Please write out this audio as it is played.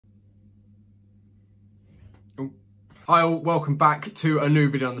Hi all, welcome back to a new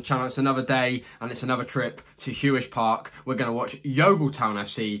video on the channel. It's another day and it's another trip to Hewish Park. We're going to watch Yeovil Town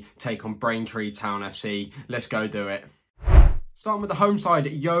FC take on Braintree Town FC. Let's go do it. Starting with the home side,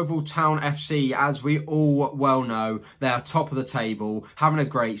 Yeovil Town FC, as we all well know, they are top of the table, having a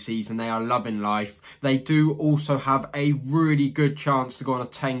great season, they are loving life. They do also have a really good chance to go on a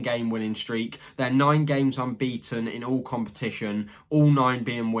 10-game winning streak. They're 9 games unbeaten in all competition, all 9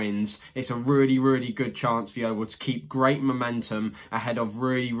 being wins. It's a really, really good chance for Yeovil to keep great momentum ahead of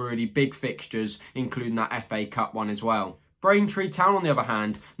really, really big fixtures, including that FA Cup one as well. Braintree Town, on the other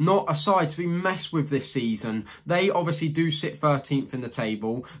hand, not a side to be messed with this season. They obviously do sit 13th in the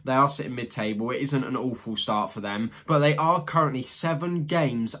table. They are sitting mid-table. It isn't an awful start for them, but they are currently 7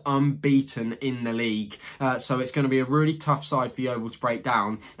 games unbeaten in the league. So it's going to be a really tough side for Yeovil to break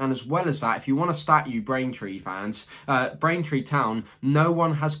down. And as well as that, if you want to stat you Braintree fans, Braintree Town, no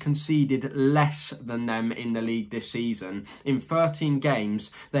one has conceded less than them in the league this season. In 13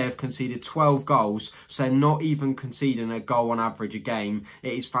 games, they have conceded 12 goals, so they're not even conceding a goal on average a game.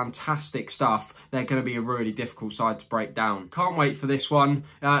 It is fantastic stuff. They're going to be a really difficult side to break down. Can't wait for this one.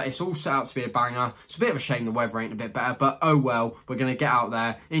 It's all set up to be a banger. It's a bit of a shame the weather ain't a bit better, but oh well. We're going to get out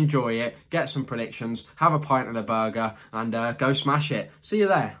there, enjoy it, get some predictions, have a pint and a burger, and go smash it. See you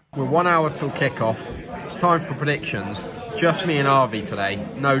there. We're 1 hour till kickoff. It's time for predictions. Just me and Harvey today.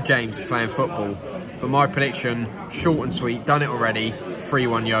 No James is playing football. But my prediction, short and sweet, done it already,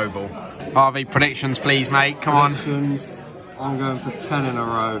 3-1 Yeovil. Harvey, predictions please, mate. Come on. I'm going for 10 in a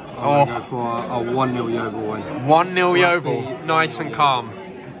row. I'm going to go for a 1-0 Yeovil win. 1-0 Yeovil, nice and calm.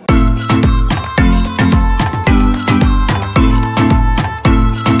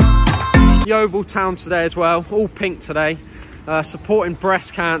 Yeovil Town today as well, all pink today, supporting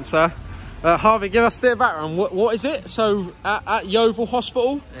breast cancer. Harvey, give us a bit of background. What is it? So at Yeovil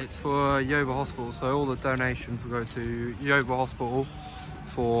Hospital? It's for Yeovil Hospital, so all the donations will go to Yeovil Hospital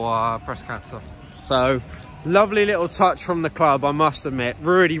for breast cancer. So lovely little touch from the club, I must admit.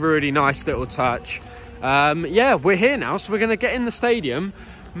 Really, really nice little touch. Yeah, we're here now, so we're going to get in the stadium,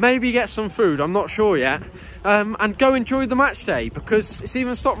 maybe get some food, I'm not sure yet, and go enjoy the match day because it's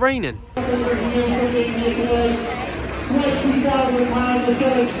even stopped raining.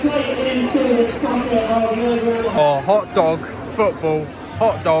 Oh, hot dog, football,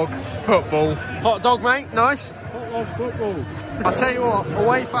 hot dog, football. Hot dog, mate, nice. Hot dog, football. I'll tell you what,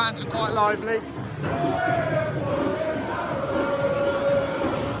 away fans are quite lively.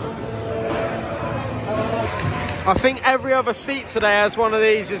 I think every other seat today has one of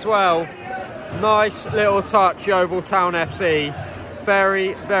these as well. Nice little touch, Yeovil Town FC.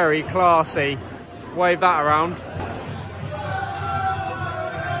 Very, very classy. Wave that around.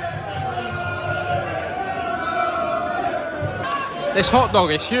 This hot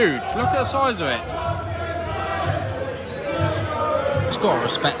dog is huge. Look at the size of it. It's got to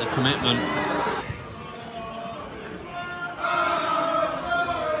respect the commitment.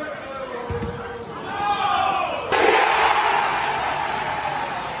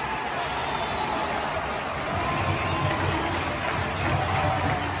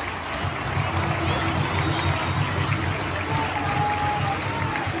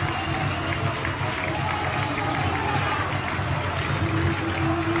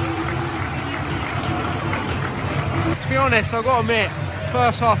 To be honest, I've got to admit,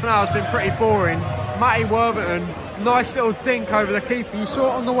 first half an hour has been pretty boring. Matty Worthington, nice little dink over the keeper. You saw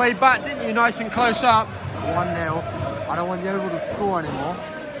it on the way back, didn't you? Nice and close up. 1-0. I don't want Yeovil to score anymore.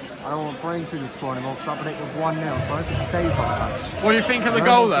 I don't want Braintree to score anymore because I predicted 1-0, so I hope it stays like that. What do you think of the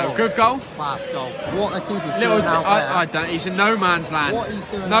goal though? Good goal? Fast goal. What the keeper's Little, doing out there. I don't, he's in no man's land. What he's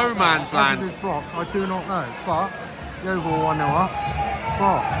doing no man's land. His box, I do not know. But Yeovil 1-0 up.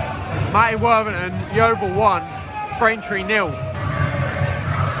 Boss. Matty Worthington, Yeovil 1, Braintree 0.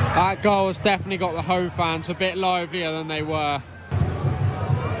 That goal has definitely got the home fans a bit livelier than they were.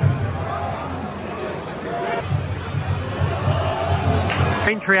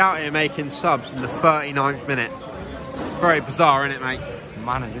 Braintree out here making subs in the 39th minute. Very bizarre, isn't it, mate? The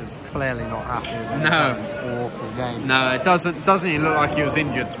manager's clearly not happy with no. An awful game. No, it doesn't even look like he was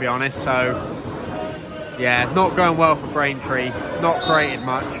injured, to be honest. So, yeah, not going well for Braintree. Not created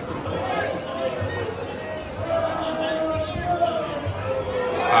much.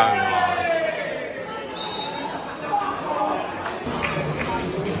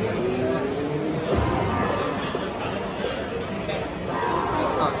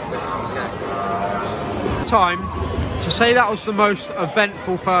 Time to say that was the most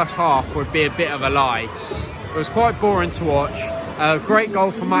eventful first half would be a bit of a lie. It was quite boring to watch. Great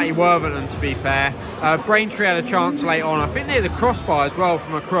goal from Matty Worthington, to be fair. Braintree had a chance late on. I think they had the crossbar as well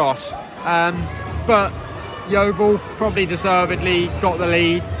from a cross. But Yeovil probably deservedly got the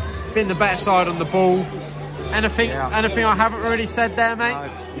lead. Been the better side on the ball. Anything I haven't really said there, mate?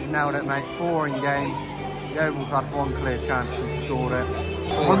 No, you've nailed it, mate. Boring game. Yeovil's had one clear chance and scored it.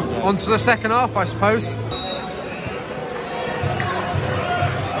 On to the second half, I suppose.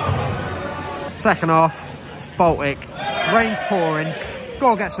 Second half, it's Baltic. Rain's pouring.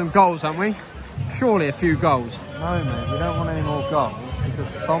 Got to get some goals, haven't we? Surely a few goals. No, mate, we don't want any more goals because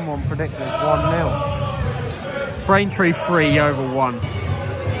someone predicted 1-0. Braintree 3, Yeovil 1.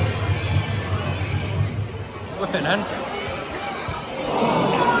 Whip it then.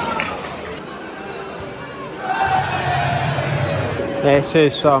 This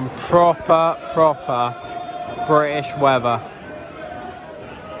is some proper British weather.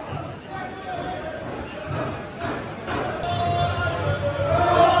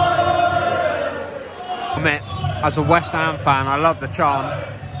 Admit, as a West Ham fan, I love the chant.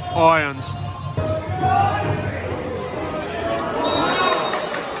 Irons.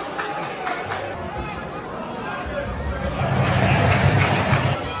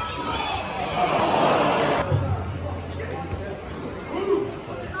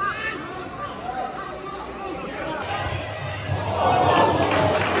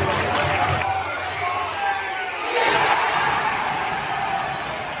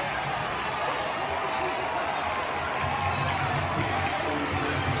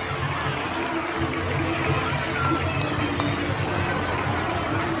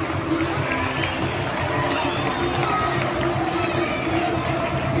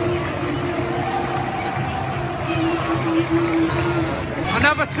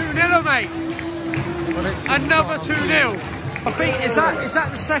 Another 2-0, mate. Another 2-0. I think, is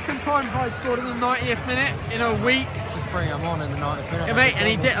that the second time Hyde scored in the 90th minute in a week? Just bring him on in the 90th minute. Yeah, mate, and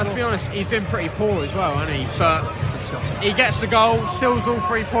he did, to be honest, he's been pretty poor as well, hasn't he? But he gets the goal, steals all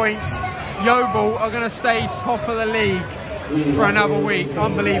 3 points. Yeovil are going to stay top of the league for another week.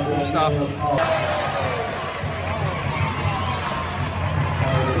 Unbelievable stuff.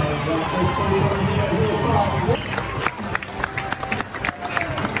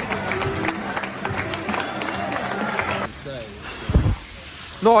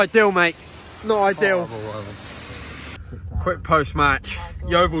 Not ideal, mate. Not ideal. Quick post-match.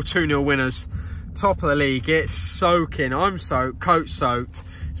 Yeovil 2-0 winners. Top of the league. It's soaking. I'm soaked. Coat soaked.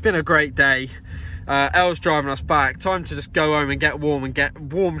 It's been a great day. Elle's driving us back. Time to just go home and get warm and get a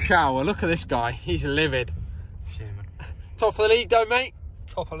warm shower. Look at this guy. He's livid. Top of the league though, mate.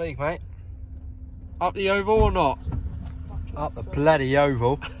 Top of the league, mate. Up the Yeovil or not? Up the bloody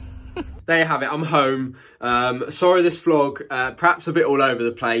Yeovil. There you have it, I'm home. Sorry this vlog, perhaps a bit all over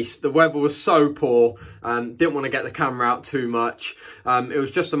the place. The weather was so poor, didn't want to get the camera out too much. It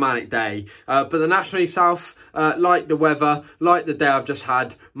was just a manic day. But the National League South, like the weather, like the day I've just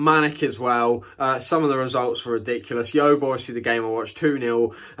had, manic as well. Some of the results were ridiculous. Yeovil, obviously the game I watched,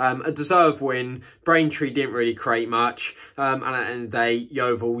 2-0. A deserved win. Braintree didn't really create much. And at the end of the day,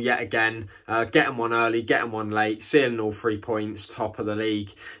 Yeovil, yet again, getting one early, getting one late, sealing all 3 points, top of the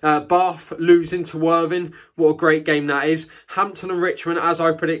league. Bath losing to Worthing. What a great game that is. Hampton and Richmond, as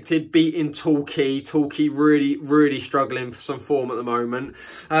I predicted, beating Torquay. Torquay really struggling for some form at the moment.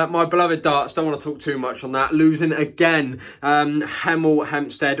 My beloved Darts, don't want to talk too much on that. Losing again.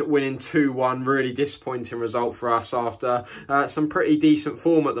 Hempstead winning 2-1. Really disappointing result for us after some pretty decent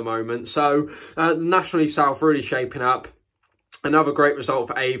form at the moment. So the National League South really shaping up. Another great result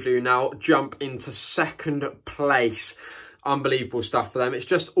for Yeovil, who now jump into second place. Unbelievable stuff for them. It's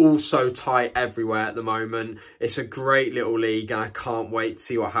just all so tight everywhere at the moment. It's a great little league and I can't wait to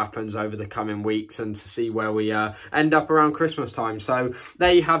see what happens over the coming weeks and to see where we end up around Christmas time. So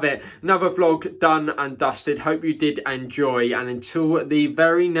there you have it. Another vlog done and dusted. Hope you did enjoy, and until the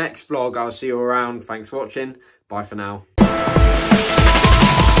very next vlog, I'll see you around. Thanks for watching. Bye for now.